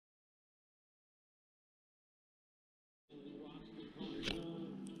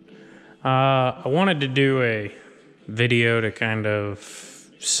I wanted to do a video to kind of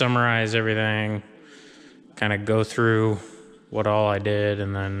summarize everything, kind of go through what all I did,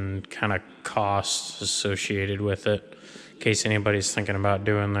 and then kind of costs associated with it, in case anybody's thinking about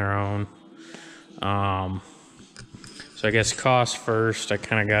doing their own. So I guess cost first. I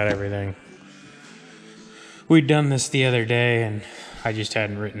kind of got everything. We'd done this the other day, and I just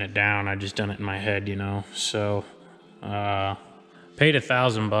hadn't written it down. I just done it in my head, you know. So paid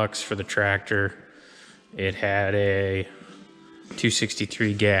 $1,000 for the tractor. It had a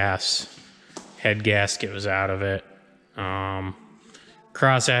 263 gas. Head gasket was out of it.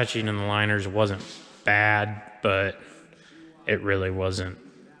 Cross hatching in the liners wasn't bad, but it really wasn't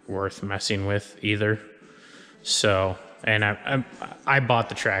worth messing with either. So, and I bought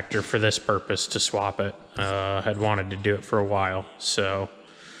the tractor for this purpose, to swap it. Had wanted to do it for a while, so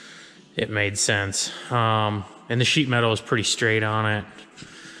it made sense. And the sheet metal was pretty straight on it.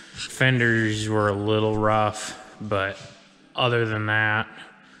 Fenders were a little rough, but other than that,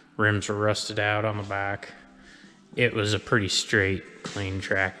 rims were rusted out on the back. It was a pretty straight, clean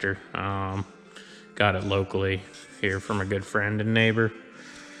tractor. Got it locally here from a good friend and neighbor.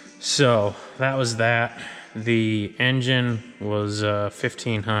 So that was that. The engine was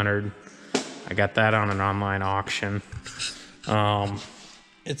 $1,500. I got that on an online auction.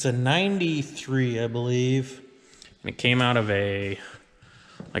 It's a 93, I believe. And it came out of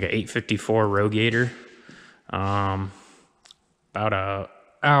like an 854 Rogator. About an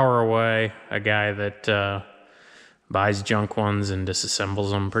hour away, a guy that buys junk ones and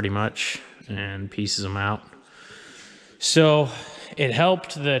disassembles them pretty much and pieces them out. So it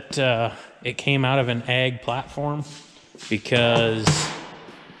helped that it came out of an ag platform, because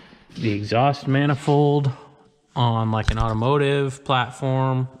the exhaust manifold on like an automotive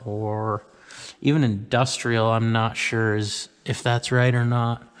platform or even industrial, I'm not sure if that's right or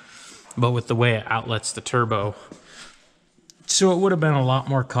not, but with the way it outlets the turbo. So it would have been a lot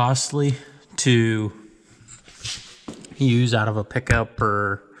more costly to use out of a pickup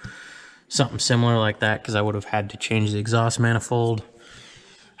or something similar like that, because I would have had to change the exhaust manifold.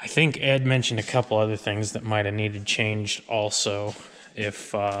 I think Ed mentioned a couple other things that might have needed changed also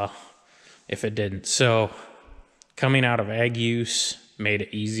if it didn't. So coming out of ag use made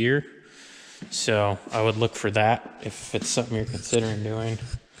it easier. So I would look for that if it's something you're considering doing.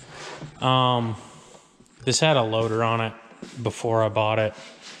 This had a loader on it before I bought it,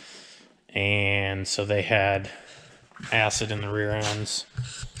 and so they had acid in the rear ends.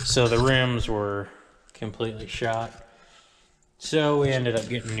 So the rims were completely shot. So we ended up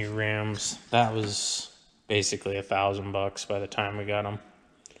getting new rims. That was basically $1,000 by the time we got them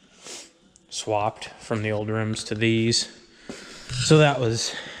swapped from the old rims to these. So that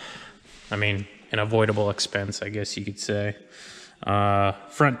was, I mean, an avoidable expense, I guess you could say.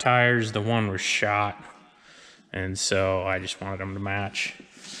 Front tires, the one was shot, and so I just wanted them to match.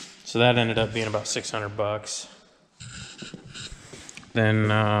 So that ended up being about $600.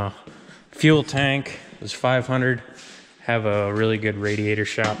 Then fuel tank was $500. Have a really good radiator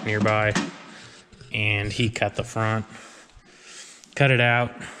shop nearby, and he cut the front, cut it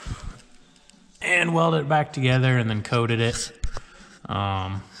out, and welded it back together, and then coated it.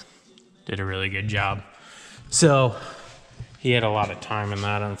 Did a really good job. So he had a lot of time in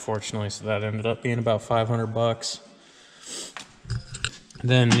that, unfortunately, so that ended up being about $500.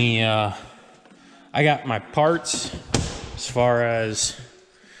 Then I got my parts as far as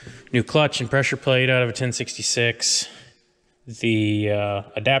new clutch and pressure plate out of a 1066, the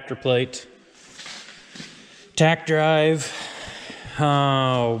adapter plate, tack drive,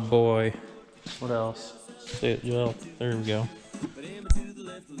 oh boy, what else? Say it, Joel. There we go.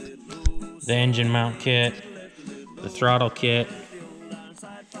 The engine mount kit, the throttle kit,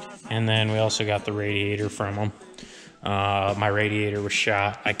 and then we also got the radiator from them. My radiator was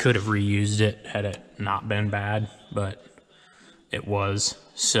shot. I could have reused it had it not been bad, but it was.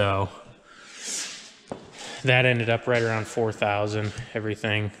 So that ended up right around $4,000,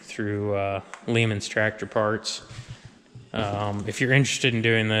 everything through Lehman's Tractor Parts. If you're interested in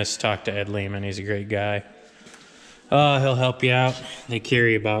doing this, talk to Ed Lehman. He's a great guy. He'll help you out. They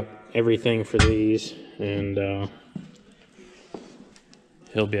carry about everything for these, and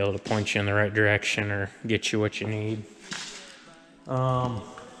he'll be able to point you in the right direction or get you what you need.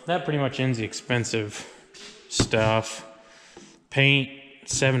 That pretty much ends the expensive stuff. Paint,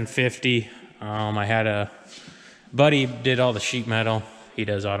 $750. I had a buddy did all the sheet metal. He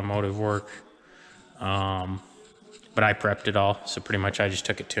does automotive work. But I prepped it all, so pretty much I just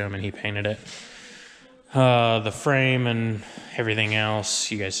took it to him and he painted it. The frame and everything else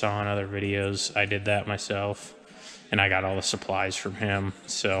you guys saw in other videos, I did that myself. and I got all the supplies from him.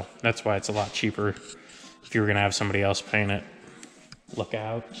 So that's why it's a lot cheaper. If you were gonna have somebody else paint it, look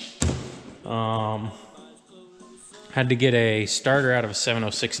out. Had to get a starter out of a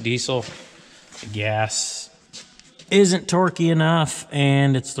 706 diesel. The gas isn't torquey enough,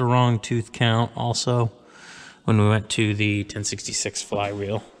 and it's the wrong tooth count also when we went to the 1066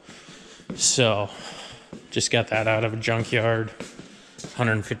 flywheel. So just got that out of a junkyard,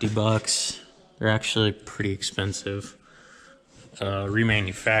 150 bucks. They're actually pretty expensive.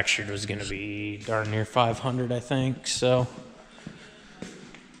 Remanufactured was gonna be darn near 500, I think. So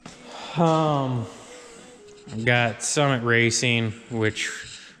I've got Summit Racing, which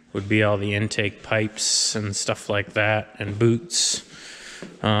would be all the intake pipes and stuff like that, and boots.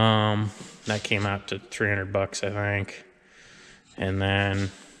 That came out to 300 bucks, I think. And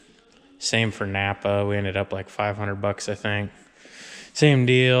then same for Napa. We ended up like 500 bucks, I think. Same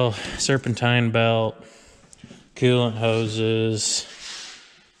deal, serpentine belt, coolant hoses,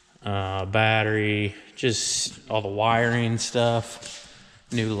 battery, just all the wiring stuff,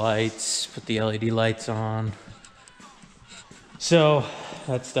 new lights, put the LED lights on. So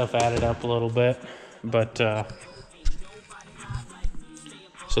that stuff added up a little bit, but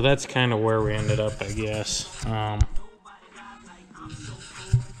so that's kind of where we ended up, I guess.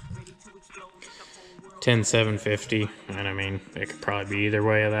 10,750, and I mean, it could probably be either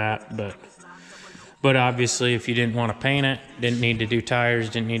way of that, but obviously if you didn't want to paint it, didn't need to do tires,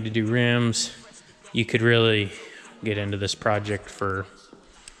 didn't need to do rims, you could really get into this project for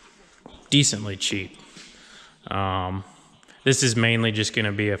decently cheap. This is mainly just going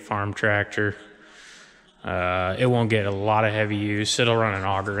to be a farm tractor. It won't get a lot of heavy use. It'll run an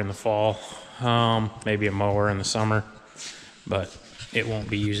auger in the fall, maybe a mower in the summer, but it won't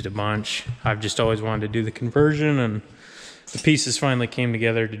be used a bunch. I've just always wanted to do the conversion, and the pieces finally came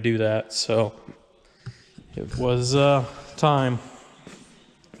together to do that, so it was time.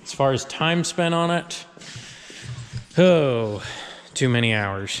 As far as time spent on it, oh, too many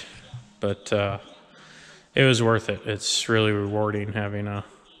hours, but it was worth it. It's really rewarding having a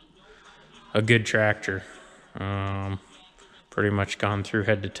good tractor. Pretty much gone through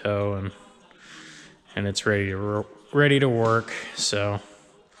head to toe, and it's ready to work. So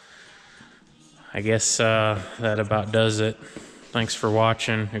I guess that about does it. Thanks for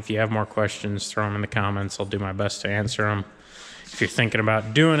watching. If you have more questions, throw them in the comments. I'll do my best to answer them. If you're thinking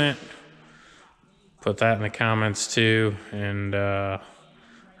about doing it, put that in the comments too, and or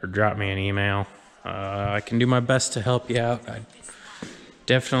drop me an email. I can do my best to help you out. I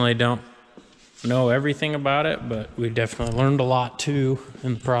definitely don't know everything about it, but we definitely learned a lot too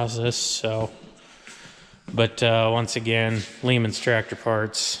in the process. So, but once again, Lehman's Tractor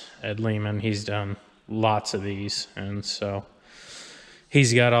Parts, Ed Lehman, he's done lots of these, and so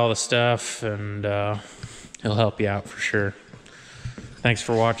he's got all the stuff, and he'll help you out for sure. Thanks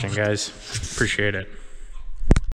for watching, guys. Appreciate it.